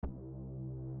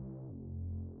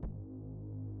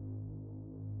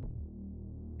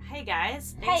Hey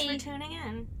guys, thanks Hey. for tuning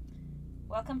in.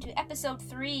 Welcome to episode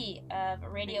 3 of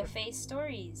Radio Face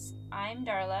Stories. I'm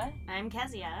Darla, I'm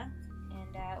Kezia.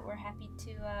 and we're happy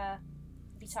to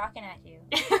be talking at you.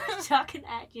 Talking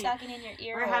at you. Talking in your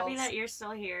ear We're holes. happy that you're still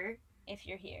here. If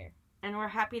you're here. And we're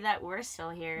happy that we're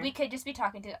still here. We could just be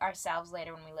talking to ourselves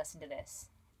later when we listen to this.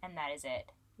 And that is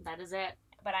it. That is it.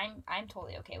 But I'm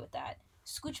totally okay with that.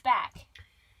 Scooch back.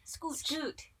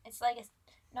 Scoot. It's like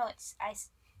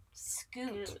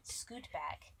Scoot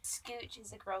back. Scooch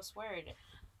is a gross word.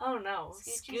 Oh no.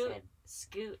 Scooch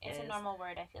Scoot. It's a normal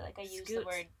word. I feel like I use the Scoot.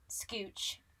 word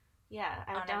scooch Yeah,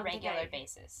 on a regular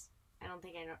basis. I don't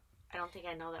think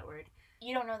I know that word.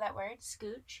 You don't know that word?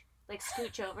 Scooch? Like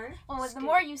scooch over? Well, Scoot. the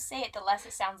more you say it, the less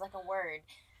it sounds like a word.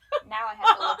 Now I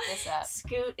have to look this up.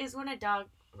 Scoot is when a dog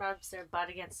rubs their butt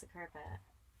against the carpet.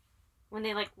 When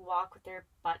they walk with their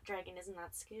butt dragging, isn't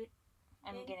that scoot?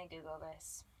 I'm gonna Google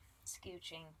this.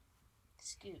 Scooching.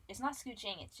 Scoot. It's not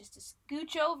scooching, it's just a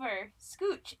scooch over.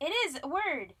 Scooch. It is a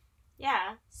word.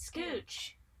 Yeah.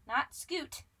 Scooch. Not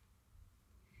scoot.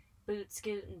 Boot,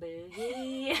 scoot, and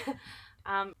boogie.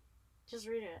 Just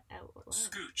read it out loud.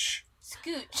 Scooch.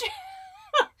 Scooch.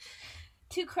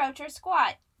 To crouch or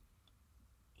squat.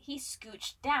 He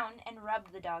scooched down and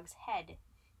rubbed the dog's head.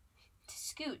 To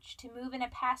scooch. To move in a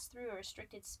pass-through or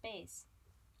restricted space.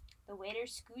 The waiter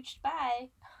scooched by.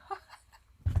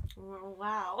 Oh,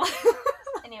 wow.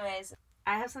 Anyways.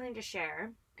 I have something to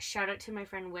share. Shout out to my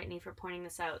friend Whitney for pointing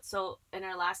this out. So, in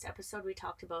our last episode, we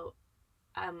talked about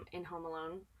in Home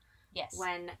Alone. Yes.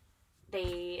 When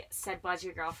they said, "Was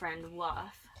your girlfriend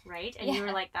woof?" Right? And you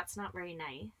were like, "That's not very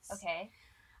nice." Okay.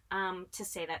 To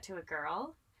say that to a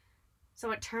girl.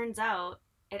 So it turns out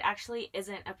it actually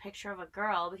isn't a picture of a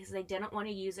girl because they didn't want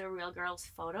to use a real girl's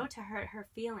photo to hurt her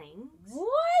feelings.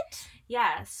 What?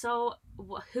 Yeah, so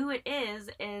who it is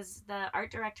the art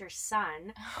director's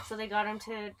son. So they got him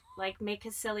to make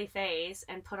a silly face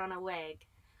and put on a wig.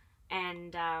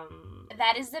 And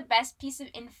that is the best piece of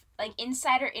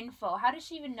insider info. How does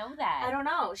she even know that? I don't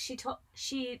know.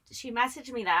 She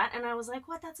messaged me that, and I was like,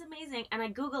 "What? That's amazing!" And I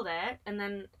googled it, and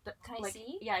then Can I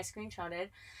see? Yeah, I screenshotted,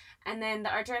 and then the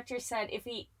art director said if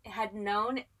he had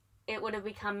known it would have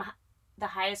become the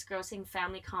highest grossing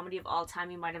family comedy of all time,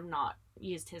 he might have not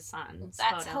used his son's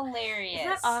That's photo. hilarious. Isn't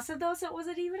that awesome though? So it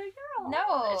wasn't even a girl.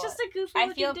 No, it's just a goofy.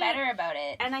 I feel dude. better about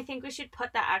it, and I think we should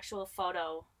put the actual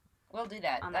photo. We'll do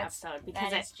that on the episode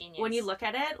because that is genius. When you look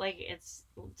at it, it's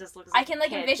just looks. I can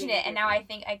envision it, and now I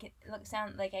think I can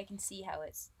sound like I can see how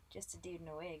it's just a dude in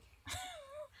a wig.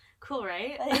 Cool,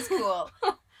 right? That is cool.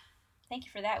 Thank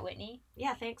you for that, Whitney.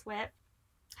 Yeah, thanks, Whit.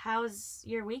 How's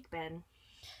your week been?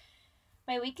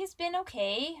 My week has been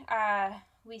okay.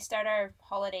 We start our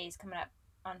holidays coming up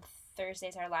on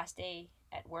Thursday's our last day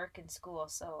at work and school,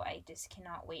 so I just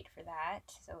cannot wait for that.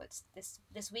 So it's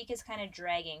this week is kind of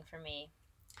dragging for me.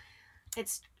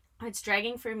 It's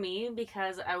dragging for me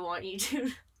because I want you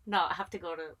to not have to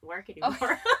go to work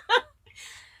anymore. Oh.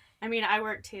 I mean, I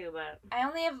work too, but I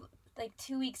only have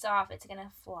 2 weeks off. It's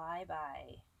gonna fly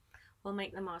by. We'll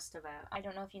make the most of it. I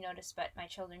don't know if you noticed, but my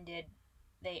children did.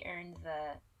 They earned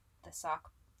the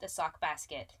sock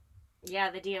basket.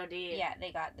 Yeah, the DOD. Yeah,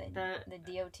 they got the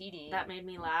DOTD. That made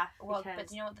me laugh. Well,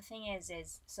 but you know what the thing is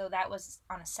so that was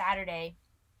on a Saturday.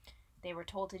 They were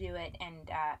told to do it, and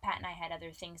Pat and I had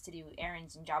other things to do,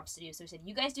 errands and jobs to do. So we said,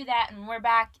 "You guys do that, and when we're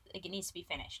back, it needs to be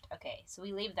finished." Okay, so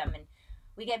we leave them, and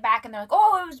we get back, and they're like,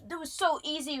 "Oh, it was so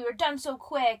easy. We were done so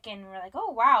quick," and we're like,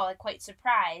 "Oh wow!" Quite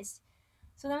surprised.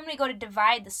 So then when we go to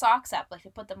divide the socks up, to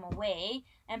put them away,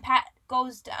 and Pat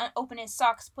goes to open his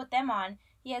socks, put them on.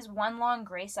 He has one long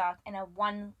gray sock and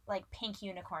one pink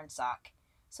unicorn sock.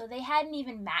 So they hadn't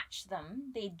even matched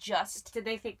them. They just... Did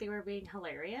they think they were being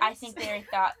hilarious? I think they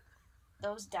thought,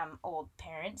 those dumb old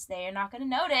parents, they are not going to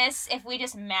notice if we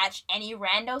just match any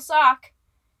rando sock.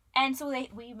 And so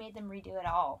we made them redo it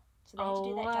all. So they had to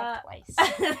do that job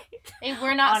twice. They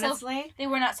were not Honestly? They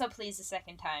were not so pleased the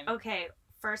second time. Okay,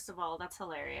 first of all, that's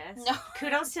hilarious. No.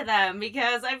 Kudos to them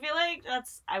because I feel like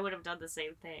I would have done the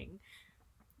same thing.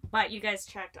 But you guys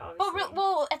checked, obviously. But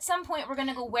well, at some point we're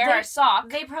gonna go wear our sock.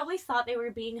 They probably thought they were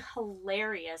being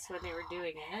hilarious when they were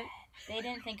doing it. They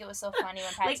didn't think it was so funny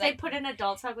when Pat's they put an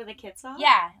adult sock with a kid sock?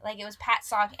 Yeah, it was Pat's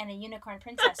sock and a unicorn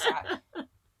princess sock.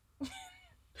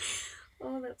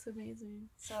 Oh, that's amazing.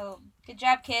 So, good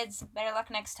job, kids. Better luck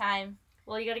next time.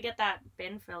 Well, you gotta get that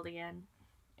bin filled again.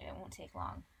 It won't take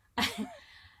long.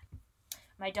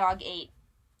 My dog ate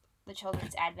the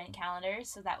children's advent calendars,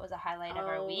 so that was a highlight of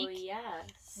our week. Oh,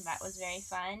 yes. That was very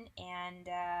fun, and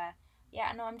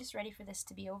I'm just ready for this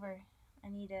to be over. I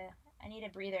need a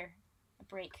breather, a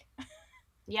break.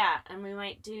 Yeah, and we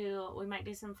might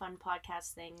do some fun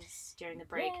podcast things during the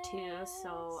break too.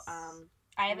 So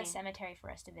I have a cemetery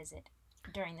for us to visit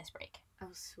during this break. Oh,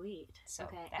 sweet. So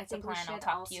okay, that's I think a plan we should I'll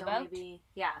talk to you also about.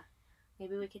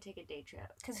 Maybe we could take a day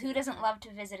trip. Because who doesn't love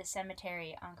to visit a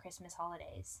cemetery on Christmas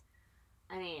holidays?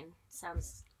 I mean,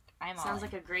 sounds sounds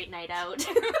like a great night out.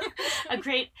 A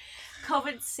great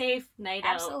COVID-safe night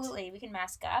out. Absolutely. We can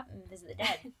mask up and visit the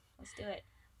dead. Let's do it.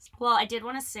 Well, I did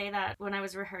want to say that when I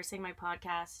was rehearsing my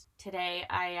podcast today,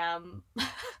 I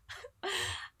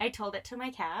I told it to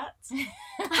my cats.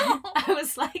 I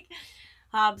was like,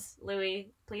 Hobbs,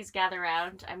 Louie, please gather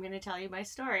around. I'm going to tell you my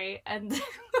story. And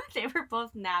they were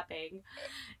both napping.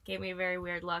 Gave me a very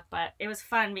weird look, but it was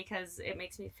fun because it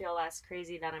makes me feel less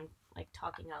crazy that I'm like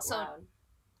talking out loud.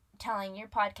 Telling your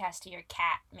podcast to your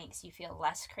cat makes you feel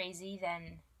less crazy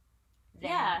than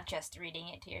just reading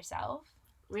it to yourself?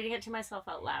 Reading it to myself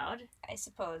out loud? I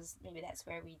suppose maybe that's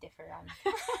where we differ on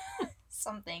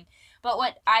something. But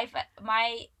what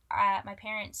my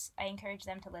parents, I encouraged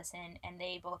them to listen, and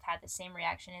they both had the same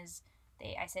reaction as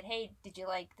I said, hey, did you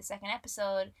like the second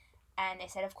episode? And they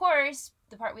said, of course,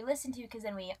 the part we listened to, because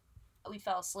then we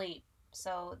fell asleep.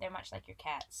 So they're much like your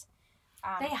cats.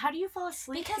 How do you fall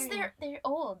asleep? Because they're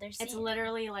old. It's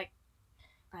literally like,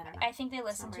 I don't know. I think they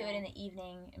listened to it in the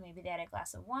evening, and maybe they had a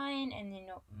glass of wine, and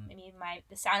maybe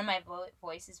the sound of my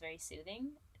voice is very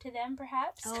soothing to them,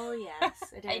 perhaps. Oh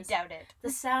yes, it is. I doubt it. The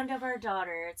sound of our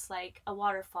daughter, it's like a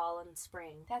waterfall in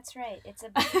spring. That's right. It's a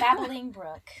babbling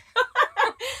brook.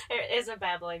 It is a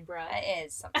babbling brook. It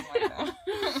is something like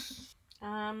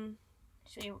that.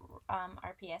 Should we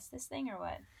RPS this thing or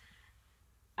what?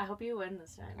 I hope you win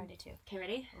this time. I do too. Okay,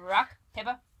 ready? Rock,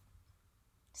 paper.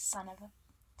 Son of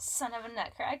a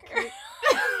nutcracker.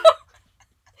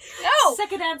 No!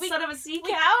 Second-hand son of a sea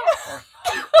cow?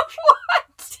 What?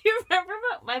 Do you remember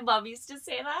what my mom used to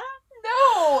say that?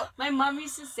 No! My mom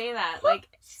used to say that. Like,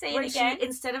 say it again.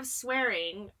 Instead of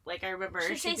swearing, like I remember,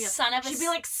 she'd be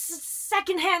like,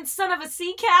 second-hand son of a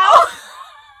sea cow.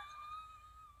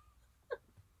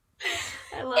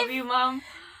 I love you, Mom.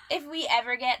 If we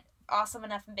ever get awesome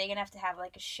enough and big enough to have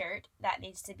like a shirt, that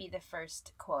needs to be the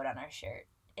first quote on our shirt.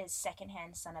 Is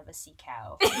secondhand son of a sea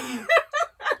cow.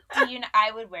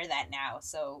 I would wear that now,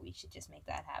 so we should just make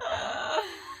that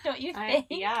happen. Don't you think?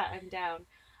 Yeah, I'm down.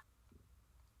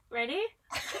 Ready?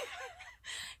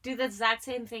 Do the exact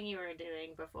same thing you were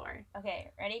doing before.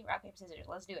 Okay, ready? Rock, paper, scissors.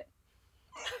 Let's do it.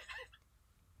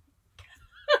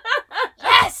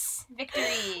 Yes!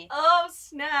 Victory! Oh,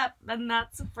 snap. And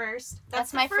that's the first.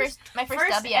 That's my first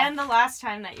W. And the last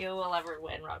time that you will ever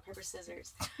win rock, paper,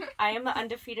 scissors. I am the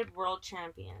undefeated world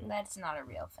champion. That's not a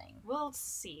real thing. We'll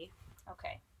see.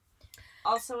 Okay.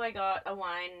 Also, I got a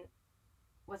wine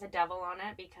with a devil on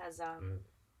it because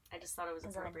I just thought it was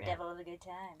appropriate. I'm a devil of a good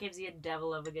time. Gives you a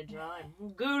devil of a good time.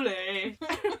 Goulet!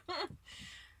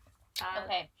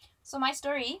 Okay. So my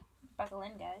story, buckle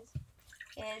in, guys,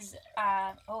 is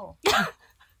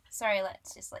sorry,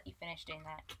 let's just let you finish doing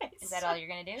that. Okay, is that all you're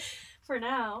gonna do? For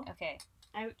now. Okay.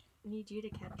 I need you to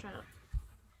catch up.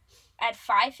 At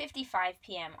 5:55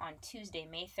 p.m. on Tuesday,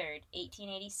 May 3rd,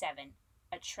 1887,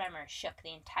 a tremor shook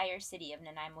the entire city of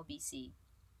Nanaimo, BC.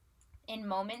 In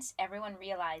moments, everyone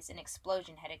realized an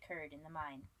explosion had occurred in the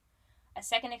mine. A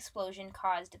second explosion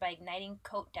caused by igniting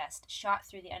coat dust shot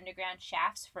through the underground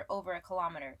shafts for over a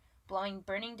kilometer, blowing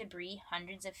burning debris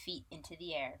hundreds of feet into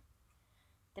the air.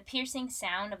 The piercing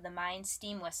sound of the mine's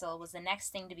steam whistle was the next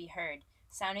thing to be heard,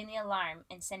 sounding the alarm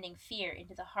and sending fear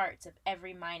into the hearts of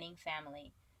every mining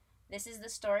family. This is the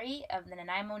story of the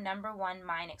Nanaimo No. 1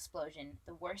 mine explosion,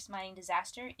 the worst mining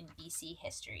disaster in BC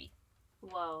history.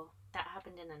 Whoa, that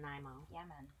happened in Nanaimo. Yeah,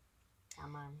 man.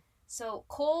 Come on. So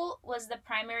coal was the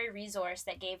primary resource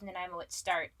that gave Nanaimo its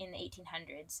start in the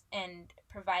 1800s and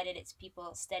provided its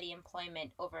people steady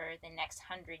employment over the next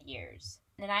 100 years.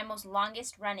 Nanaimo's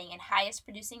longest running and highest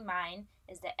producing mine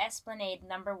is the Esplanade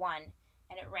No. 1,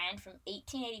 and it ran from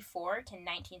 1884 to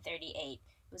 1938. It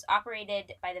was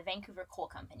operated by the Vancouver Coal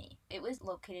Company. It was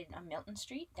located on Milton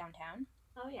Street, downtown.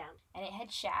 Oh, yeah. And it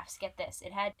had shafts, get this,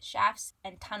 it had shafts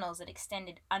and tunnels that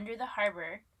extended under the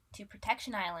harbor to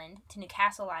Protection Island, to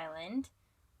Newcastle Island,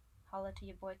 holla to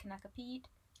your boy Kanaka Pete,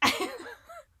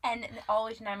 and all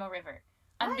the way to Nanaimo River.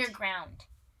 What? Underground.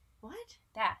 What?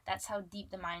 That's how deep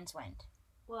the mines went.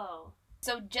 Whoa.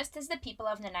 So just as the people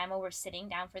of Nanaimo were sitting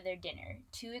down for their dinner,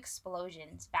 two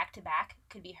explosions, back to back,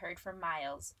 could be heard for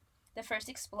miles. The first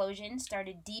explosion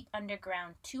started deep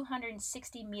underground,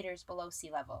 260 meters below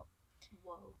sea level.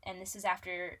 Whoa. And this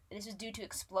was due to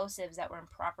explosives that were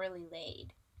improperly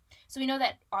laid. So we know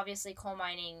that obviously coal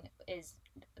mining is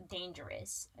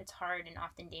dangerous. It's hard and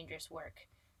often dangerous work.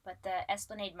 but the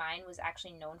Esplanade mine was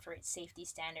actually known for its safety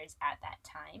standards at that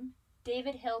time.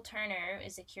 David Hill Turner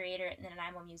is a curator at the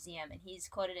Nanaimo Museum, and he's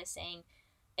quoted as saying,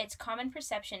 "It's common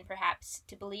perception, perhaps,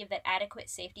 to believe that adequate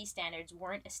safety standards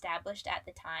weren't established at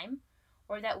the time,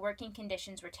 or that working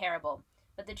conditions were terrible.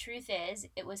 But the truth is,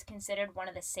 it was considered one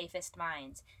of the safest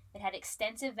mines. It had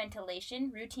extensive ventilation,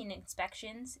 routine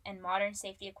inspections, and modern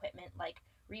safety equipment like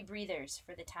rebreathers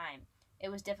for the time. It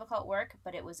was difficult work,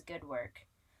 but it was good work."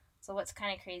 So what's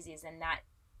kind of crazy is then that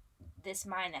this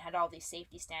mine that had all these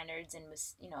safety standards and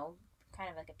was, kind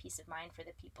of like a peace of mind for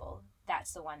the people,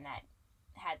 that's the one that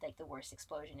had like the worst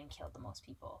explosion and killed the most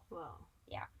people. Whoa.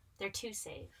 Yeah. They're too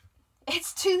safe.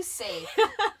 It's too safe.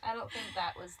 I don't think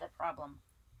that was the problem.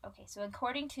 Okay, so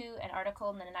according to an article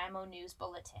in the Nanaimo News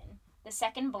Bulletin, the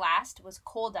second blast was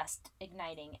coal dust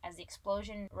igniting as the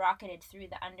explosion rocketed through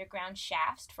the underground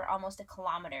shafts for almost a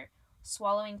kilometer,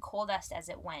 swallowing coal dust as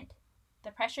it went.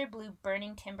 The pressure blew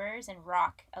burning timbers and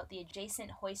rock out the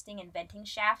adjacent hoisting and venting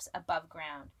shafts above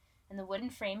ground, and the wooden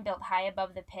frame built high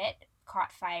above the pit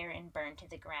caught fire and burned to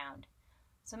the ground.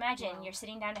 So imagine you're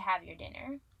sitting down to have your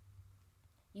dinner,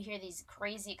 you hear these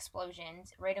crazy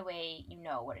explosions, right away you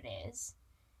know what it is,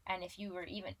 and if you were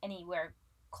even anywhere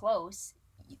close,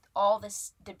 all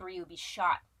this debris would be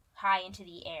shot high into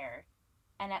the air.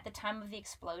 And at the time of the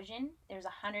explosion, there's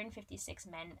 156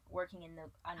 men working in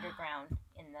the underground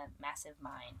in the massive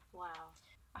mine. Wow.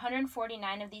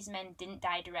 149 of these men didn't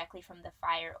die directly from the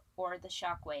fire or the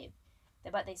shockwave,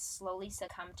 but they slowly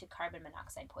succumbed to carbon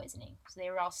monoxide poisoning. So they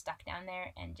were all stuck down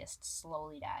there and just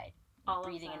slowly died,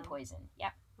 breathing in poison.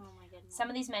 Yep. Oh my goodness. Some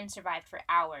of these men survived for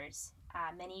hours.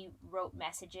 Many wrote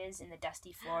messages in the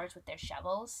dusty floors with their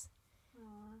shovels.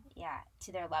 Aww. Yeah,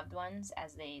 to their loved ones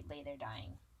as they lay there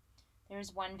dying. There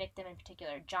was one victim in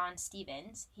particular, John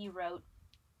Stevens. He wrote,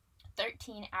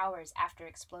 13 hours after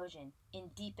explosion,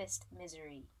 in deepest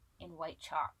misery, in white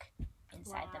chalk,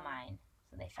 inside the mine.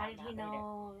 So they found How did he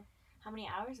know how many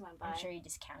hours went by? I'm sure he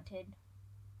just counted.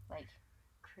 Like,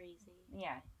 crazy.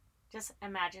 Yeah. Just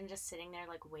imagine just sitting there,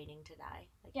 like, waiting to die.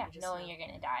 Like, yeah, you just knowing you're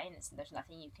going to die and there's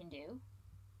nothing you can do.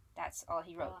 That's all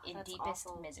he wrote, in deepest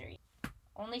misery.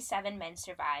 Only 7 men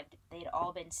survived. They'd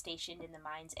all been stationed in the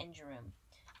mine's engine room.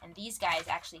 And these guys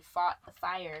actually fought the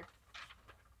fire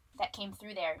that came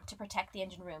through there to protect the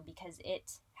engine room because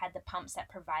it had the pumps that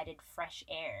provided fresh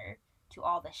air to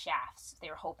all the shafts. They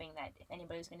were hoping that if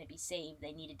anybody was going to be saved,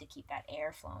 they needed to keep that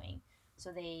air flowing.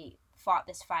 So they fought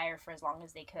this fire for as long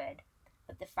as they could.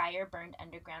 But the fire burned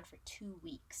underground for 2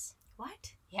 weeks.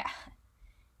 What? Yeah.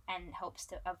 And hopes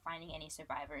of finding any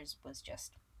survivors was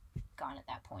just gone at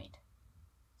that point.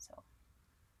 So...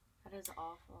 that is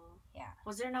awful. Yeah.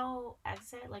 Was there no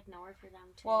exit, like nowhere for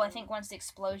them to? Well, I think once the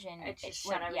explosion, it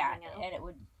shut everything out. and it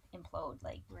would implode,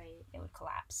 like right. It would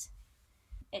collapse.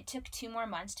 It took 2 more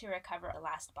months to recover the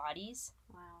last bodies.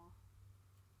 Wow.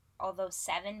 Although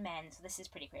 7 men, so this is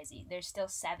pretty crazy. There's still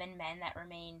 7 men that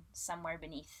remain somewhere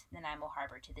beneath Nanaimo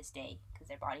Harbor to this day because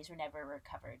their bodies were never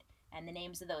recovered. And the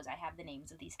names of those, I have the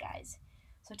names of these guys.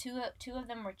 So two of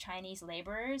them were Chinese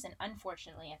laborers, and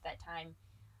unfortunately at that time,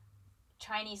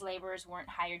 Chinese laborers weren't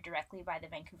hired directly by the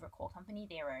Vancouver Coal Company.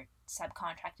 They were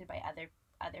subcontracted by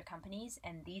other companies,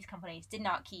 and these companies did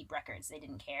not keep records. They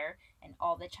didn't care, and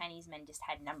all the Chinese men just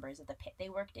had numbers of the pit they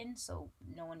worked in, so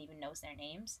no one even knows their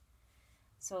names.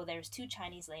 So there's 2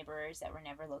 Chinese laborers that were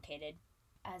never located,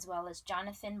 as well as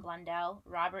Jonathan Blundell,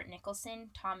 Robert Nicholson,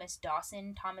 Thomas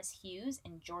Dawson, Thomas Hughes,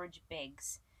 and George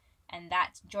Biggs. And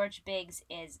that George Biggs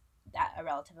is a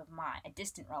relative of mine, a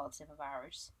distant relative of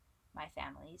ours. My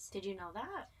family's. Did you know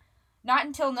that? Not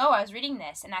until I was reading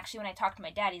this, and actually when I talked to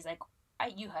my dad, he's like,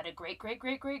 you had a great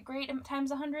times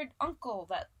 100 uncle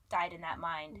that died in that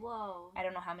mine. Whoa. I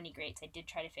don't know how many greats. I did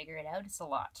try to figure it out. It's a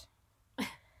lot.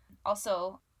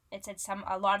 Also, it said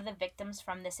a lot of the victims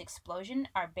from this explosion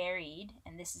are buried,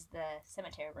 and this is the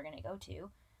cemetery we're going to go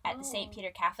to, at the St.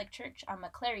 Peter Catholic Church on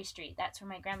McClary Street. That's where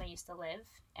my grandma used to live,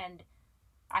 and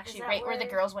actually right where the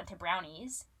girls went to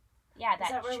Brownies. Yeah,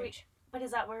 that church. But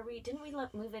is that where didn't we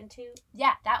move into?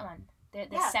 Yeah, that one.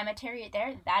 The cemetery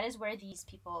there, that is where these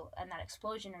people and that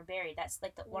explosion are buried. That's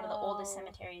like one of the oldest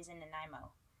cemeteries in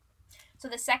Nanaimo. So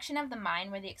the section of the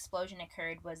mine where the explosion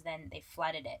occurred was then, they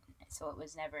flooded it. So it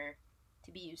was never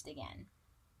to be used again.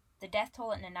 The death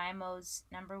toll at Nanaimo's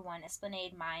number 1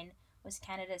 Esplanade mine was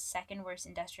Canada's 2nd worst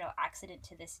industrial accident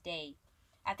to this day.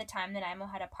 At the time, Nanaimo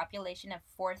had a population of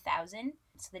 4,000,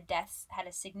 so the deaths had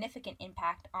a significant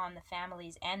impact on the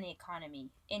families and the economy.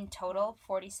 In total,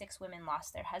 46 women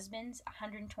lost their husbands,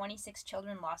 126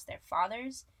 children lost their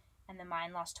fathers, and the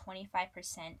mine lost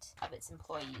 25% of its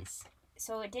employees.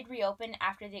 So it did reopen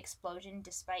after the explosion,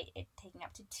 despite it taking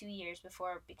up to 2 years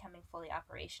before becoming fully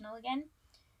operational again.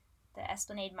 The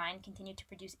Esplanade mine continued to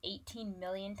produce 18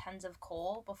 million tons of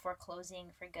coal before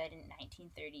closing for good in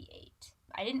 1938.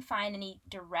 I didn't find any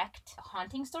direct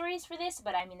haunting stories for this,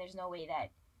 but I mean, there's no way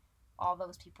that all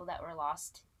those people that were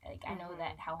lost, like, I know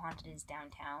that how haunted it is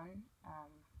downtown. I'm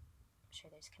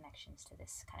sure there's connections to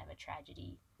this kind of a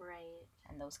tragedy. Right.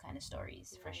 And those kind of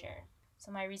stories, for Right. sure.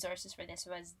 So my resources for this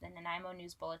was the Nanaimo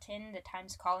News Bulletin, the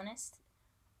Times Colonist,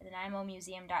 the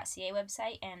NanaiMoMuseum.ca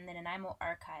website, and the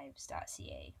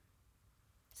NanaiMoArchives.ca.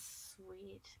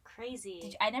 Sweet.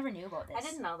 Crazy. I never knew about this. I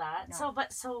didn't know that. No.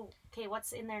 Okay,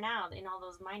 what's in there now in all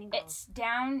those mining grounds? It's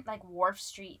down, like, Wharf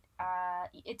Street.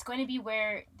 It's going to be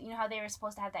where, you know how they were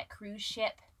supposed to have that cruise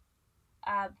ship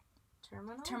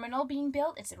terminal being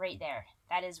built? It's right there.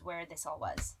 That is where this all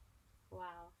was.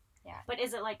 Wow. Yeah. But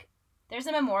is it, like, there's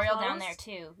a memorial closed? down there,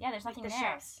 too. Yeah, there's nothing the there.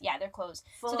 shafts? Yeah, they're closed.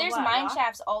 Full So of there's what, mine rock?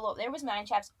 shafts all over. There was mine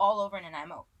shafts all over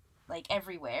Nanaimo. Like,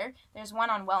 everywhere. There's one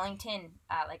on Wellington,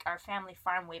 like, our family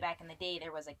farm way back in the day.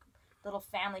 There was, like, little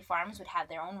family farms would have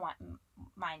their own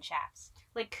mine shafts.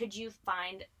 Like, could you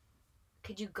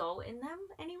go in them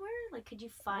anywhere? Like, could you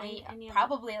find any of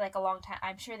Probably, like, a long time.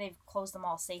 I'm sure they've closed them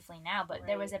all safely now, but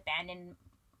there was Right. abandoned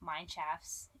mine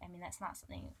shafts. I mean, that's not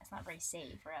very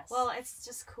safe for us. Well, it's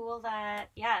just cool that,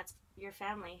 it's your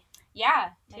family.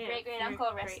 yeah, my Yeah,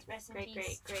 great-great-uncle, rest in great,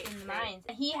 peace, great, in the great. mines.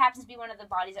 And he happens to be one of the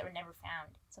bodies that were never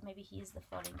found. So maybe he's the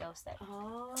floating ghost that...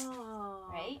 Oh.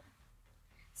 Right?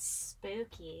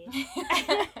 Spooky.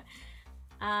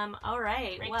 All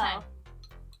right. Break well, time.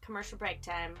 Commercial break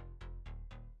time.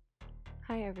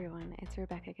 Hi everyone, it's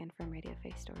Rebecca again from Radio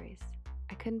Face Stories.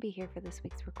 I couldn't be here for this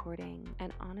week's recording,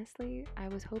 and honestly, I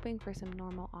was hoping for some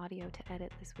normal audio to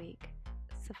edit this week.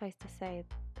 Suffice to say,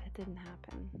 that didn't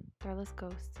happen. Darla's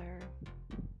ghosts are...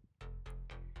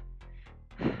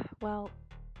 well,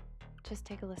 just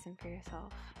take a listen for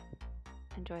yourself.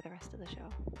 Enjoy the rest of the show.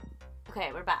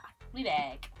 Okay, we're back. We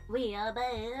back. We are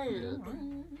back.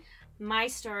 My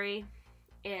story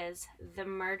is the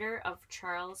murder of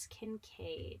Charles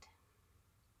Kincaid.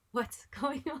 What's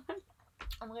going on?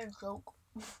 I'm gonna choke.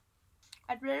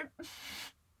 I did.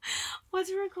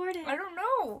 What's recording? I don't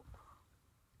know.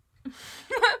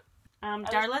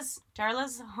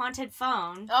 Darla's haunted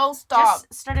phone Oh, stop.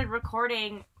 just started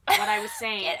recording what I was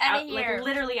saying. Get outta here. Like,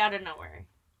 literally out of nowhere.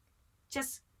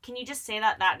 Can you just say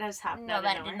that does happen? No, out of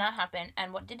that nowhere? did not happen.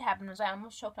 And what did happen was I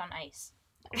almost choked on ice.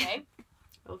 Okay?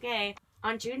 Okay.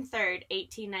 On June 3rd,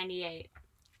 1898,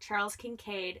 Charles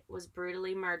Kincaid was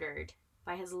brutally murdered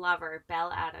by his lover,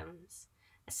 Belle Adams,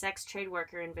 a sex trade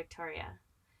worker in Victoria,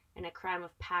 in a crime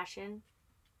of passion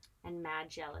and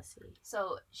mad jealousy.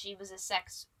 So she was a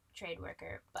sex trade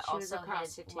worker, but She was also a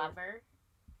prostitute. his lover.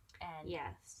 And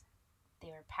Yes. they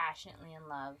were passionately in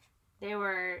love.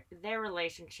 Their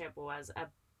relationship was a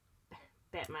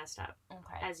bit messed up,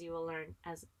 Okay. as you will learn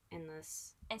as in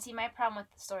this. And see, my problem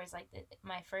with stories like this,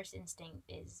 my first instinct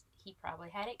is he probably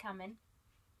had it coming,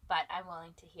 but I'm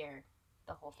willing to hear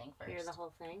the whole thing first. Hear the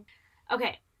whole thing.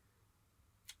 Okay.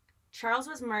 Charles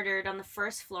was murdered on the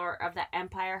first floor of the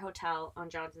Empire Hotel on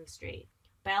Johnson Street.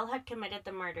 Belle had committed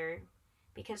the murder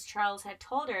because Charles had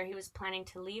told her he was planning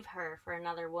to leave her for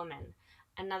another woman,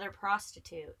 another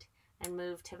prostitute, and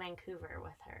move to Vancouver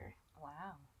with her.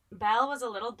 Wow. Belle was a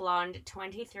little blonde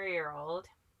 23-year-old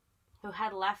who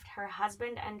had left her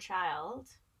husband and child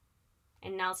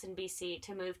in Nelson, BC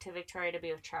to move to Victoria to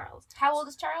be with Charles. How old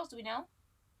is Charles? Do we know?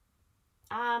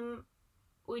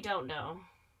 We don't know.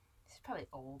 He's probably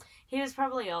old. He was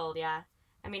probably old, yeah.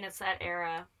 I mean, it's that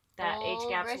era that age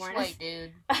gaps rich weren't white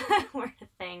dude. weren't a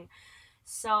thing.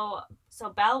 So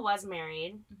Belle was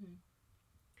married. Mm-hmm.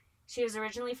 She was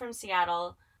originally from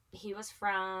Seattle. He was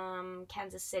from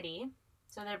Kansas City.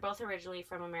 So they're both originally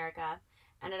from America.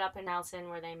 Ended up in Nelson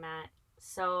where they met.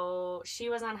 So she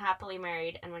was unhappily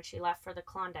married, and when she left for the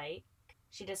Klondike,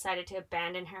 she decided to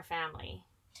abandon her family.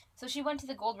 So she went to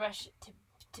the gold rush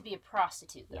to be a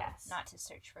prostitute, though, Yes. not to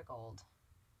search for gold.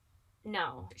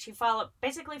 No, she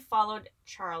basically followed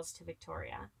Charles to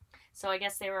Victoria. So I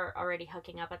guess they were already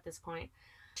hooking up at this point.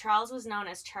 Charles was known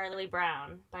as Charlie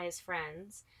Brown by his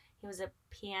friends. He was a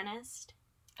pianist.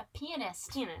 A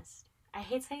pianist. I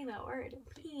hate saying that word.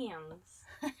 Pianist.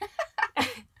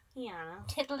 Piano.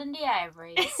 Tittle in the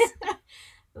ivories.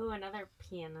 Ooh, another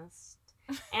pianist.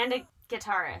 And a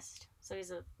guitarist. So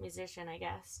he's a musician, I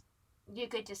guess. You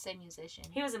could just say musician.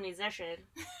 He was a musician.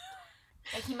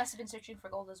 Like, he must have been searching for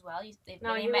gold as well.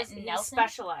 No, he met was in he Nelson.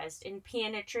 specialized in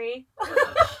pianetry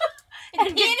And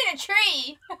peeing in a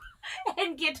tree.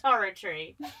 and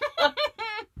guitaristry.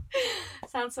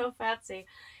 Sounds so fancy.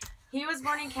 He was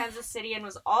born in Kansas City and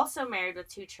was also married with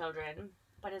 2 children,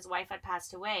 but his wife had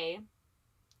passed away,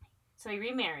 so he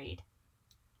remarried.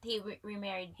 He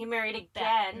remarried. He married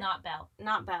again. Not Belle.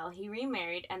 Not Belle. He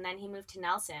remarried, and then he moved to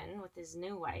Nelson with his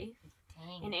new wife.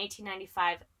 Dang. In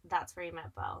 1895, that's where he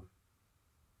met Belle.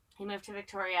 He moved to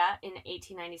Victoria in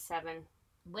 1897.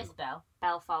 With Belle.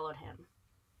 Belle followed him.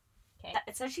 Okay.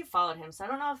 It said she followed him, so I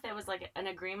don't know if there was like an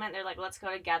agreement. They're like, let's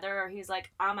go together, or he's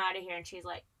like, I'm out of here, and she's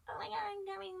like, oh my god, I'm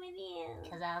coming with you.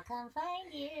 Because I'll come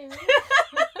find you.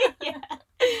 Yeah.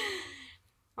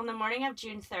 On the morning of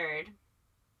June 3rd,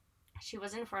 she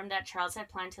was informed that Charles had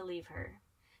planned to leave her,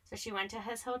 so she went to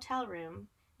his hotel room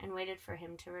and waited for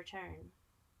him to return.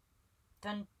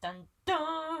 Dun, dun,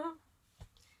 dun.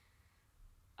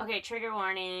 Okay, trigger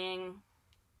warning.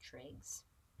 Triggs.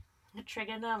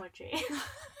 Trigonometry.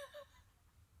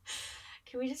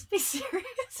 Can we just be serious?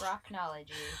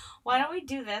 Rocknology. Why don't we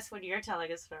do this when you're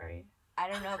telling a story? I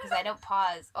don't know, because I don't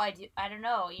pause. Oh, I do. I don't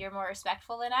know. You're more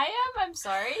respectful than I am. I'm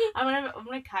sorry. I'm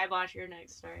gonna kibosh your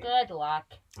next story. Good luck.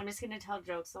 I'm just gonna tell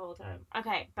jokes the whole time.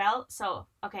 Okay, Belle. So,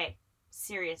 okay,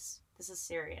 serious. This is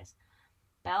serious.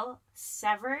 Belle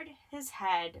severed his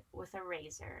head with a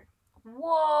razor.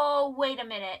 Whoa, wait a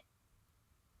minute.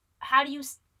 How do you...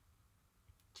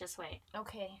 Just wait.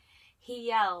 Okay. He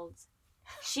yelled,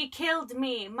 "She killed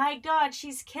me! My God,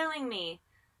 she's killing me!"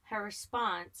 Her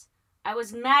response, "I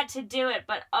was mad to do it,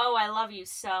 but oh, I love you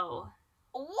so."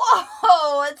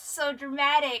 Whoa, it's so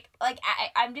dramatic. Like,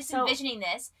 I'm just So- envisioning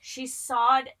this. She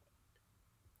sawed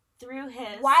through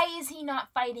his... Why is he not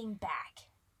fighting back?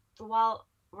 Well,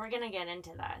 we're gonna get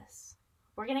into this.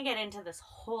 We're gonna get into this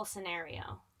whole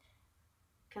scenario.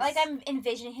 'Cause- Like, I'm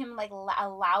envisioning him, like,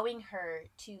 allowing her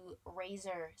to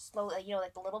razor slowly, like, you know,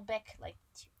 like the little bick, like,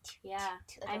 Yeah,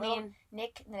 like I a little mean...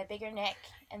 nick, and then a bigger nick,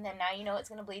 and then now you know it's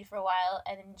gonna bleed for a while,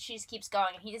 and then she just keeps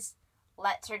going, and he just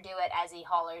lets her do it as he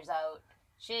hollers out,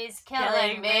 "She's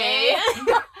killing me."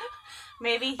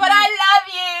 Maybe he... But I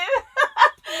love you!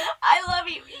 I love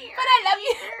you. But I love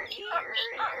you!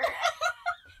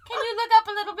 Can you look up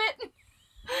a little bit?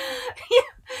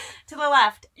 To the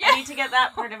left. Yeah. I need to get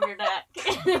that part of your neck.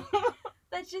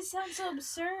 That just sounds so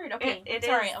absurd. Okay, It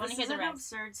sorry, is. I want to This hear is the an rest.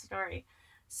 absurd story.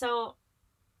 So,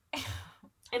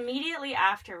 immediately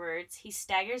afterwards, he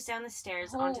staggers down the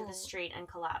stairs onto Oh. the street and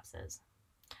collapses.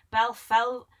 Belle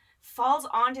falls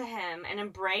onto him and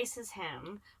embraces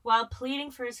him while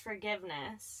pleading for his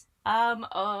forgiveness.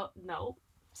 No.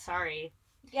 Sorry.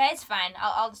 Yeah, it's fine.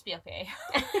 I'll just be okay.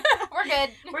 We're good.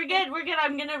 We're good.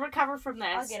 I'm gonna recover from this.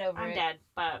 I'll get over I'm it. dead,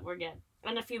 but we're good.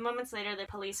 And a few moments later, the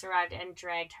police arrived and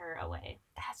dragged her away.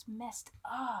 That's messed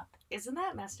up. Isn't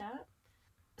that messed up?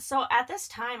 So at this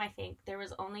time, I think there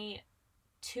was only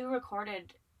 2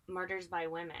 recorded murders by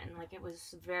women. Like, it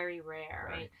was very rare.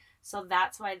 Right. So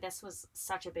that's why this was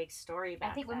such a big story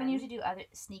back I think then. women usually do other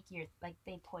sneakier, like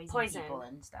they poison people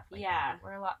and stuff like Yeah. that.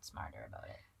 We're a lot smarter about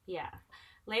it. Yeah.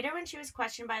 Later, when she was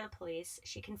questioned by the police,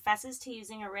 she confesses to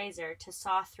using a razor to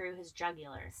saw through his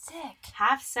jugular, Sick.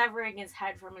 half severing his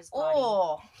head from his body.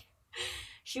 Oh.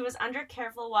 She was under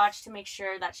careful watch to make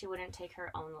sure that she wouldn't take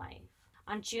her own life.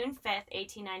 On June 5th,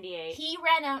 1898... He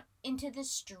ran out into the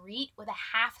street with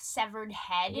a half-severed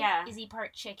head. Yeah. Is he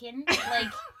part chicken?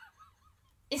 Like,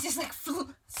 it's just like,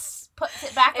 puts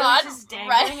it back It on. was just dangling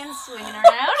right? and swinging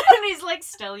around, and he's like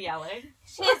still yelling.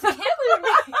 She's killing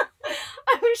me.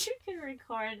 I wish you could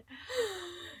record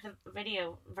the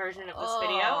video version of this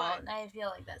Oh, I feel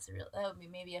like that would be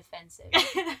maybe offensive.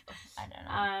 video. I don't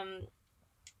know.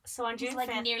 So on June He's like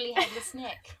 5th... nearly headless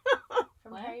Nick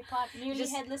from What? Harry Potter. Nearly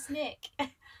Just- headless Nick.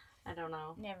 I don't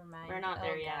know. Never mind. We're not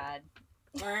there yet.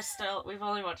 We've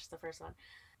only watched the first one.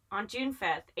 On June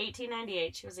 5th,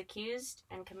 1898, she was accused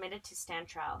and committed to stand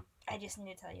trial. I just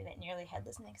need to tell you that nearly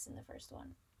headless Nick's in the first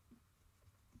one.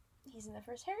 He's in the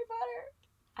first Harry Potter.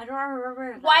 I don't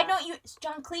remember that. Why don't you? It's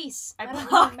John Cleese. I Why don't you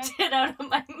blocked remember- it out of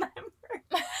my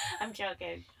memory. I'm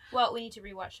joking. Well, we need to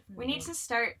rewatch it from the We need to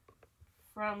start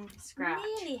from scratch.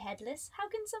 Nearly headless? How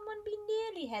can someone be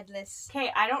nearly headless?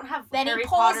 Okay, I don't have Then Harry he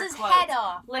pulls Potter his quotes. head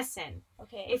off. Listen,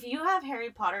 Okay. if you have Harry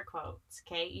Potter quotes,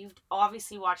 okay, you've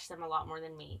obviously watched them a lot more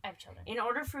than me. I have children. In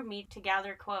order for me to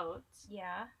gather quotes,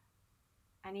 Yeah.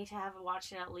 I need to have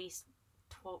watched it at least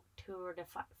 2 to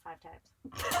 5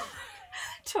 times.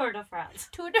 Tour de France.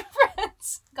 Tour de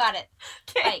France. Got it.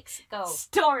 Okay. Bikes. Go.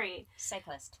 Story.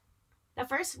 Cyclist. The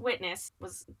first witness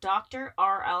was Dr.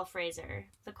 R.L. Fraser,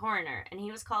 the coroner, and he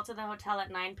was called to the hotel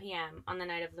at 9 p.m. on the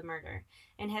night of the murder.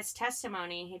 In his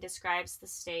testimony, he describes the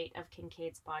state of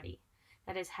Kincaid's body,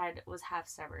 that his head was half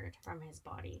severed from his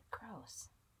body. Gross.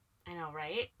 I know,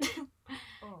 right?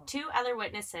 Oh. 2 other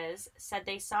witnesses said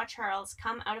they saw Charles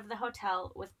come out of the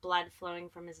hotel with blood flowing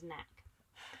from his neck.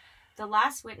 The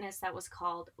last witness that was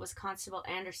called was Constable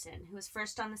Anderson, who was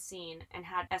first on the scene and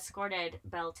had escorted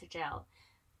Bell to jail.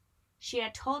 She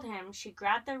had told him she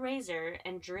grabbed the razor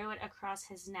and drew it across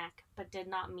his neck, but did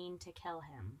not mean to kill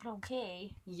him.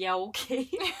 Okay. Yeah, okay.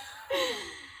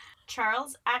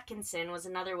 Charles Atkinson was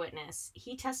another witness.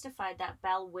 He testified that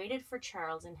Bell waited for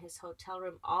Charles in his hotel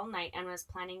room all night and was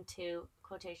planning to,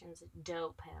 quotations,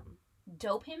 dope him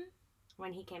Dope him?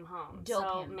 when he came home. Dope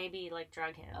so him. maybe like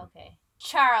drug him. Okay.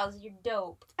 Charles, you're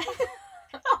dope.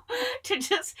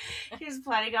 He was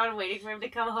planning on waiting for him to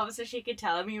come home so she could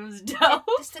tell him he was dope.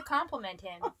 Just to compliment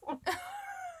him.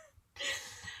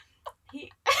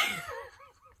 He...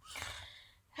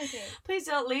 Okay. Please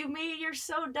don't leave me. You're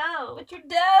so dope. But you're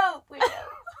dope. We're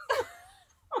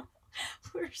dope.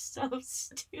 We're so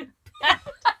stupid.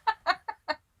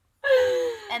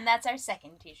 And that's our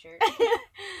second t-shirt.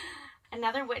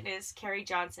 Another witness, Carrie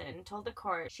Johnson, told the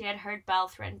court she had heard Bell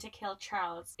threaten to kill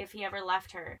Charles if he ever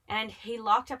left her, and he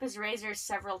locked up his razor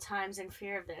several times in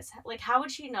fear of this. Like, how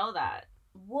would she know that?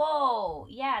 Whoa.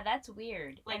 Yeah, that's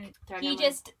weird. Like, And threaten he him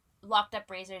just locked up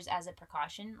razors as a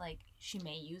precaution. Like, she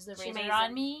may use the She may razor use on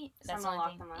them- me. That's the someone only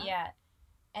lock thing. them up. Yeah.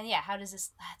 And yeah, how does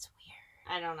this... That's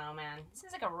weird. I don't know, man. This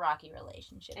is like a rocky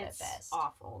relationship It's at best.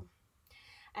 awful.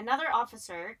 Another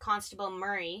officer, Constable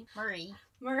Murray. Murray.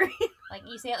 Murray. Like,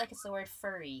 you say it like it's the word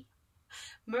furry.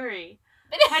 Murray.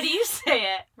 How do you say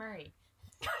it? Murray.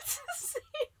 What's his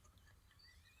name?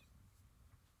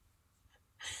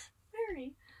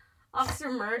 Murray.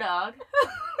 Officer Murdoch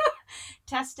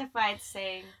testified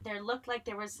saying there looked like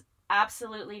there was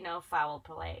absolutely no foul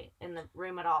play in the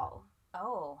room at all.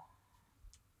 Oh.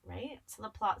 Right? So the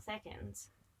plot thickens.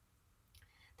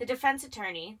 The defense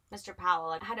attorney, Mr.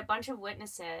 Powell, had a bunch of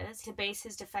witnesses to base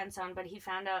his defense on, but he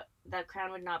found out the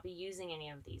Crown would not be using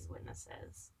any of these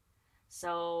witnesses.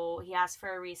 So he asked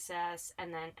for a recess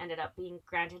and then ended up being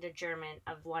granted adjournment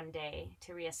of 1 day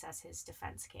to reassess his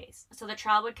defense case. So the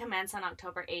trial would commence on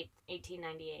October 8th,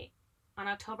 1898. On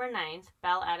October 9th,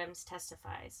 Belle Adams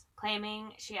testifies,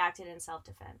 claiming she acted in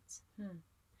self-defense.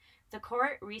 The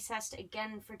court recessed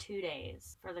again for 2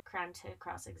 days for the Crown to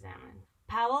cross-examine.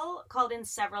 Powell called in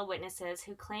several witnesses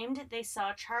who claimed they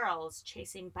saw Charles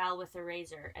chasing Belle with a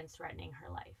razor and threatening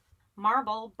her life.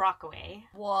 Marble Brockway.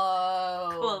 Whoa.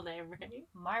 Cool name, right?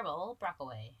 Marble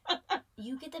Brockway.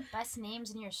 You get the best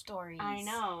names in your stories. I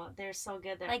know. They're so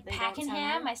good. Like they don't sound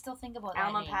Pakenham, right. I still think about that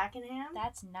Alma name. Pakenham.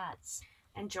 That's nuts.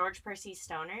 And George Percy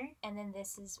Stoner. And then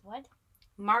this is what?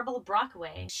 Marble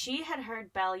Brockway. She had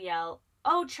heard Belle yell,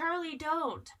 "Oh, Charlie,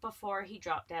 don't!" before he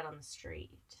dropped dead on the street.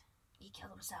 He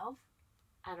killed himself?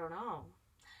 I don't know.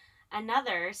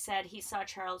 Another said he saw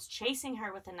Charles chasing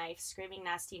her with a knife, screaming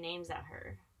nasty names at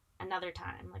her. Another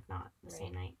time, like not the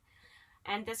same night.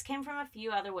 And this came from a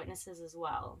few other witnesses as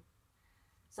well.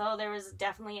 So there was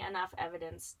definitely enough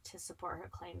evidence to support her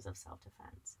claims of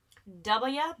self-defense.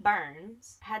 W.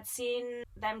 Burns had seen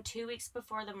them 2 weeks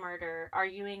before the murder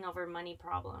arguing over money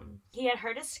problems. He had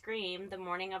heard a scream the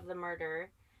morning of the murder,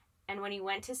 and when he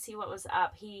went to see what was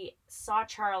up, he saw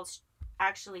Charles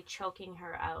actually choking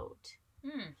her out.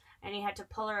 And he had to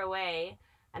pull her away,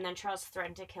 and then Charles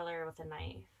threatened to kill her with a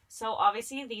knife. So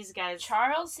obviously these guys...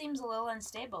 Charles seems a little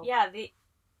unstable. Yeah,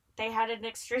 they had an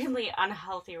extremely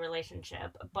unhealthy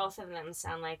relationship. Both of them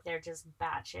sound like they're just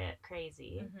batshit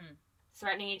crazy.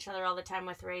 Threatening each other all the time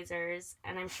with razors.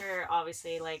 And I'm sure,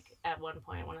 obviously, like, at one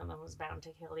point, one of them was bound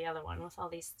to kill the other one with all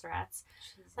these threats.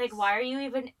 Jesus. Like, why are you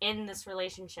even in this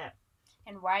relationship?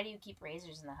 And why do you keep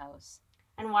razors in the house?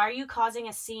 And why are you causing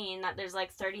a scene that there's,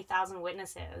 like, 30,000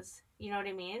 witnesses? You know what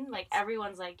I mean? Like,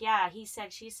 everyone's like, yeah, he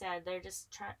said, she said. They're just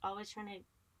always trying to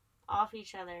off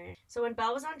each other. So when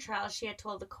Belle was on trial, she had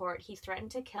told the court he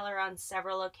threatened to kill her on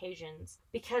several occasions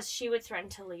because she would threaten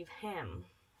to leave him.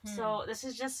 So this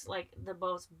is just like the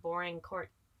most boring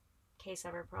court case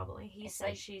ever, probably. He It's said,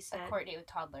 like she said. A court date with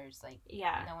toddlers. Like,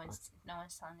 Yeah. no one's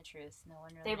telling the truth. No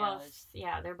one really They knows. both,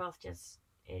 yeah, they're both just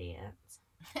idiots.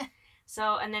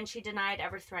 So, and then she denied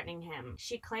ever threatening him.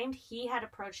 She claimed he had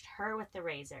approached her with the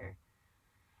razor,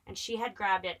 and she had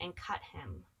grabbed it and cut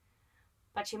him.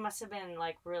 But she must have been,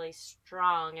 like, really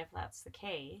strong if that's the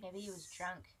case. Maybe he was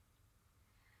drunk.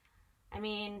 I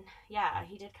mean, yeah,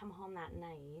 he did come home that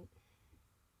night.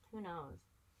 Who knows?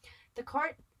 The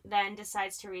court then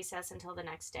decides to recess until the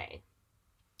next day.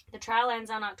 The trial ends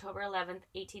on October 11th,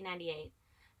 1898. It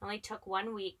only took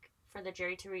 1 week for the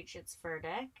jury to reach its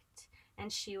verdict,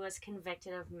 and she was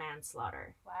convicted of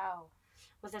manslaughter Wow.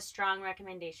 with a strong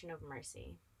recommendation of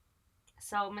mercy.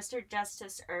 So Mr.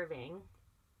 Justice Irving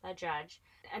the judge,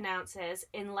 announces,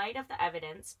 in light of the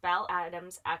evidence, Belle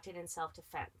Adams acted in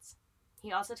self-defense.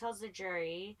 He also tells the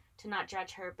jury to not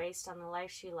judge her based on the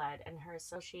life she led and her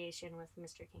association with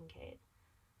Mr. Kincaid.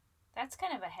 That's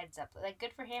kind of a heads up. Like,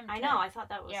 good for him. I know. I thought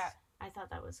that was. Yeah. I thought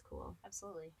that was cool.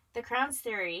 Absolutely. The Crown's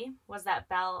theory was that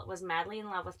Belle was madly in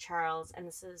love with Charles, and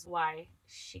this is why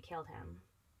she killed him.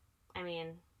 I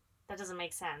mean, that doesn't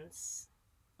make sense.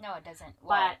 No, it doesn't.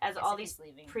 Well, but as all these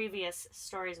leaving. previous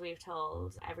stories we've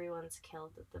told, everyone's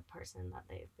killed the person that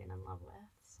they've been in love with.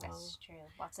 So that's true.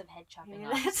 Lots of head chopping.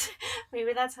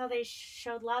 Maybe that's how they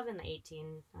showed love in the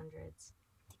 1800s.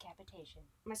 Decapitation.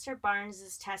 Mr.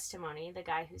 Barnes's testimony, the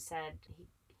guy who said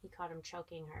he caught him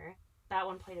choking her, that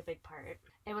one played a big part.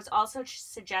 It was also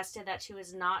suggested that she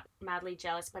was not madly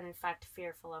jealous, but in fact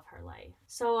fearful of her life.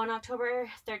 So on October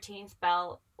 13th,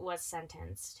 Belle was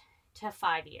sentenced to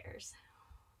 5 years.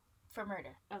 For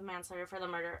murder. Of manslaughter for the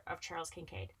murder of Charles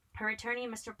Kincaid. Her attorney,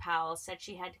 Mr. Powell, said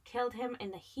she had killed him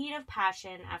in the heat of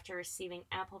passion after receiving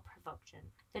ample provocation.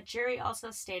 The jury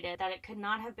also stated that it could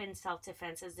not have been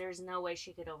self-defense, as there is no way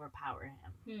she could overpower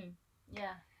him.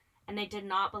 Yeah. And they did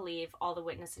not believe all the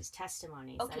witnesses'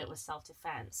 testimonies that it was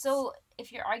self-defense. So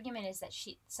if your argument is that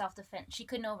she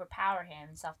couldn't overpower him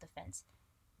in self-defense,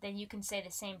 then you can say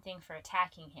the same thing for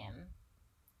attacking him.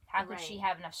 How could she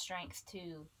have enough strength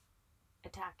to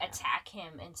attack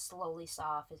him and slowly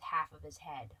saw off half of his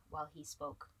head while he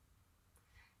spoke?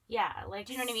 Yeah, like...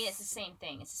 Do you know what I mean? It's the same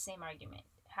thing. It's the same argument.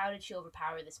 How did she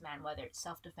overpower this man, whether it's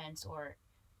self-defense or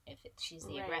if she's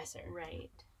the aggressor?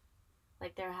 Right.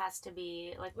 Like, there has to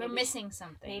be... like we're missing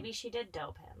something. Maybe she did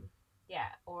dope him. Yeah,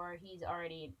 or he's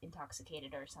already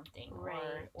intoxicated or something.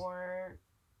 Right. Or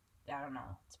I don't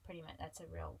know. It's pretty much...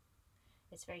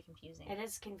 It's very confusing. It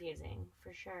is confusing,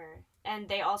 for sure. And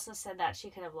they also said that she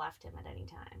could have left him at any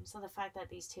time. So the fact that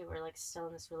these two were, like, still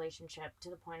in this relationship to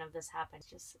the point of this happened,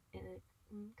 just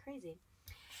crazy.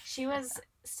 She was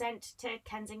sent to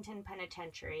Kensington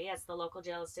Penitentiary, as the local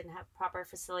jails didn't have proper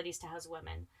facilities to house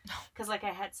women. Because, like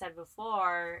I had said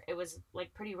before, it was,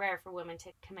 like, pretty rare for women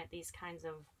to commit these kinds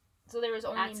of... So there was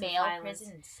only male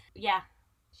prisons? Yeah.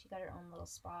 She got her own little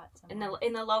spot somewhere.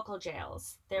 In the local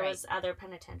jails. There was other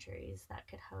penitentiaries that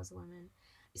could house women.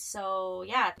 So,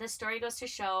 yeah, the story goes to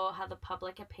show how the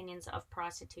public opinions of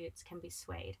prostitutes can be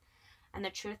swayed. And the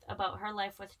truth about her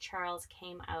life with Charles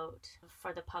came out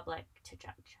for the public to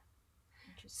judge.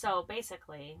 So,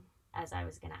 basically, as I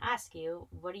was going to ask you,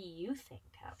 what do you think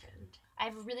happened? I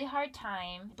have a really hard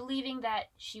time believing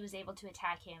that she was able to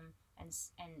attack him and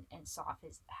saw off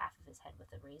half of his head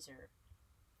with a razor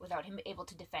without him able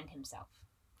to defend himself.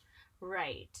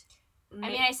 Right. I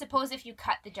mean, I suppose if you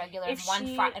cut the jugular if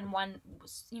you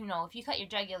cut your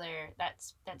jugular,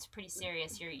 that's pretty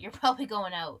serious. You're probably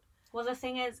going out. Well, the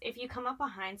thing is, if you come up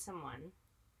behind someone,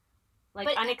 like,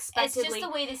 but unexpectedly, it's just the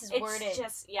way this is worded. It's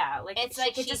just like it's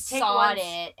like she just sawed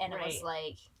it, and it was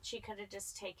like she could have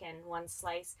just taken one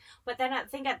slice. But then I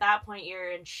think at that point you're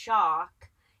in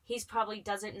shock. He's probably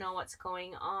doesn't know what's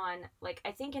going on. Like,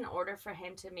 I think in order for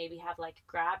him to maybe have, like,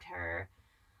 grabbed her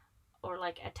or,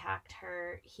 like, attacked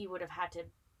her, he would have had to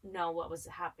know what was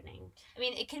happening. I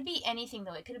mean, it could be anything,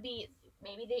 though. It could be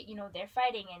maybe they're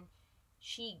fighting and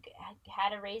she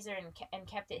had a razor and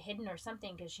kept it hidden or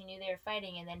something because she knew they were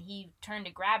fighting, and then he turned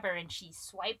to grab her and she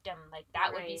swiped him. Like,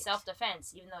 that would be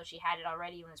self-defense, even though she had it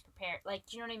already and was prepared. Like,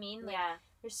 do you know what I mean? Like,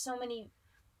 There's so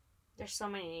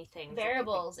many things,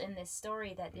 variables in this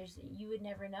story that you would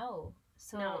never know.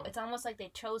 So It's almost like they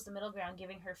chose the middle ground,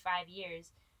 giving her 5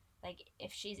 years. Like,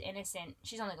 if she's innocent,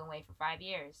 she's only going away for 5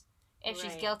 years. If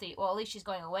she's guilty, well, at least she's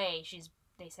going away.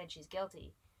 They said she's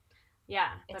guilty.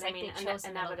 Yeah, it's but like I mean, they chose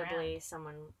inevitably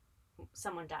someone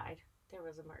died. There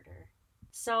was a murder.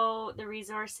 So the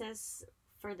resources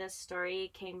for this story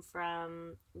came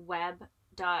from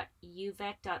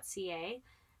web.uvic.ca.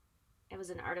 It was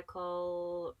an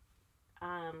article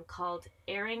called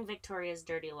Airing Victoria's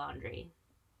Dirty Laundry,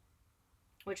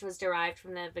 which was derived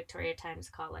from the Victoria Times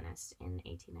Colonist in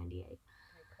 1898. Very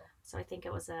cool. So I think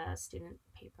it was a student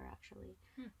paper, actually.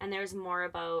 And there's more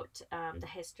about the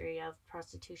history of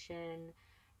prostitution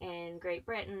in Great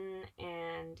Britain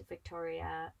and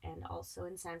Victoria, and also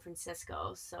in San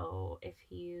Francisco. So if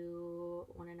you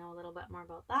want to know a little bit more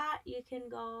about that, you can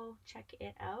go check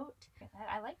it out.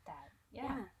 I like that.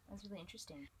 Yeah. That's really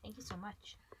interesting. Thank you so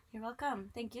much. You're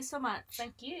welcome. Thank you so much.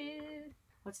 Thank you.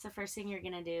 What's the first thing you're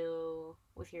going to do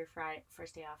with your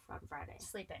first day off on Friday?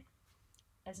 Sleep in.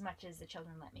 As much as the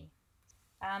children let me.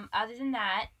 Other than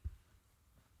that,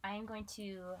 I am going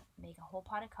to make a whole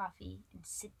pot of coffee and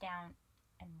sit down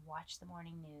and watch the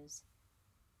morning news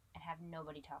and have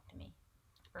nobody talk to me.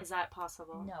 Is that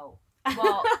possible? No.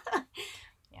 Well,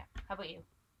 yeah. How about you?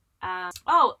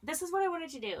 This is what I wanted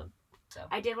to do. So.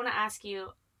 I did want to ask you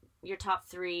your top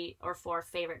 3 or 4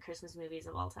 favorite Christmas movies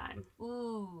of all time.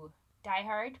 Ooh, Die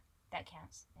Hard. That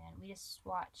counts. And we just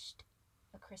watched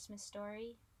A Christmas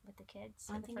Story with the kids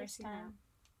for the first time.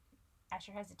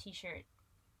 Asher has a T-shirt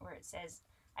where it says,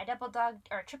 "I triple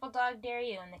dog dare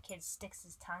you," and the kid sticks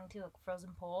his tongue to a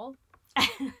frozen pole.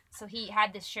 So he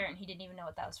had this shirt and he didn't even know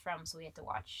what that was from, so we had to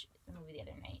watch the movie the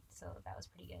other night. So that was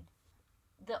pretty good.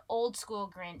 The old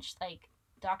school Grinch, like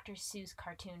Dr. Seuss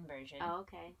cartoon version. Oh,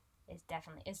 okay. Is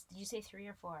definitely. Did you say 3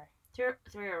 or 4? 3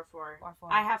 or 4. Or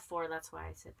 4. I have 4. That's why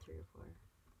I said 3 or 4.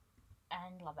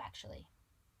 And Love Actually.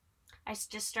 I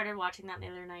just started watching that the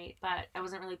other night, but I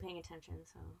wasn't really paying attention.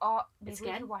 So. Oh, it's maybe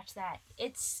we good. could watch that.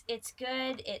 It's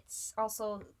good. It's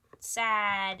also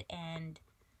sad and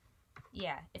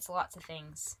yeah, it's lots of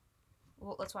things.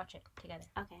 Well, let's watch it together.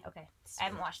 Okay. I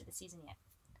haven't watched it this season yet.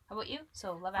 How about you?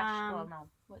 So Love Actually. Well, no.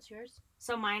 What's yours?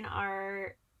 So mine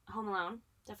are Home Alone,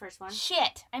 the first one.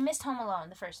 Shit, I missed Home Alone,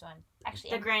 the first one. Actually,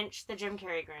 The Grinch, the Jim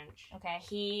Carrey Grinch. Okay.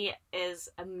 He is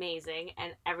amazing,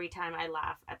 and every time I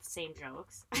laugh at the same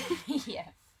jokes. Yeah.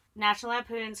 National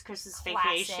Lampoon's Christmas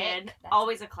Classic. Vacation, That's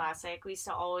always a classic. We used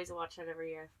to always watch it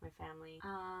every year with my family.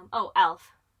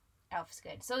 Elf. Elf's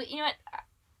good. So you know what?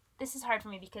 This is hard for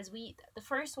me because the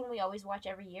first one we always watch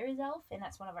every year is Elf, and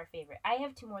that's one of our favorite. I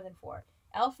have 2 more than 4.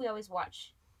 Elf we always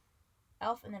watch.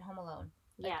 Elf and then Home Alone.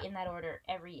 Like, in that order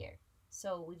every year.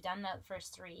 So we've done the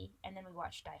first 3, and then we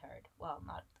watched Die Hard. Well,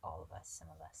 not all of us, some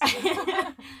of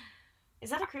us. Is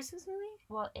that a Christmas movie?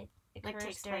 Well, it occurs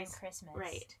takes during place. Christmas.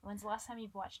 Right. When's the last time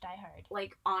you've watched Die Hard?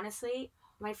 Like, honestly,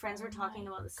 my friends Oh were talking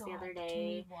my about this the God, other Can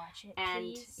day. we watch it, And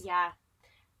please? yeah,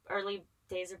 early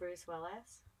days of Bruce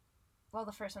Willis. Well,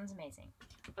 the first one's amazing.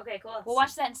 Okay, cool. We'll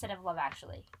watch that instead of Love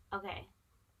Actually. Okay.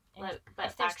 And But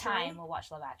if there's actually? time, we'll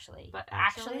watch Love Actually. But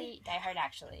actually, Die Hard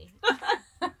Actually.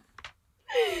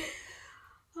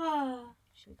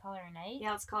 Should we call her a night?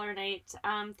 Yeah, let's call her a night.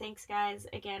 Thanks, guys,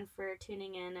 again for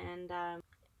tuning in, and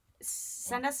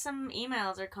send us some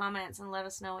emails or comments and let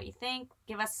us know what you think.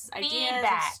 Give us ideas.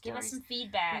 Feedback. Or Give us stories. some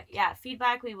feedback. Yeah,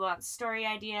 feedback. We want story Or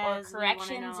ideas.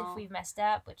 corrections if we've messed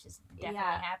up, which has definitely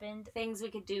happened. Things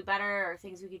we could do better or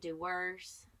things we could do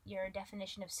worse. Your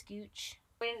definition of scooch.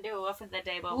 We didn't do a woof of the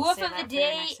day, but we'll Woof save of that the for the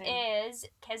day next thing. is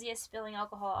Kezia spilling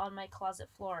alcohol on my closet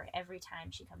floor every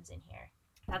time she comes in here.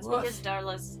 That's Woof. because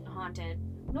Darla's haunted.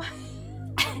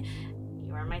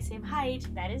 You are my same height.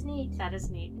 That is neat. That is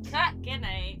neat. Cut. Good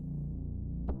night.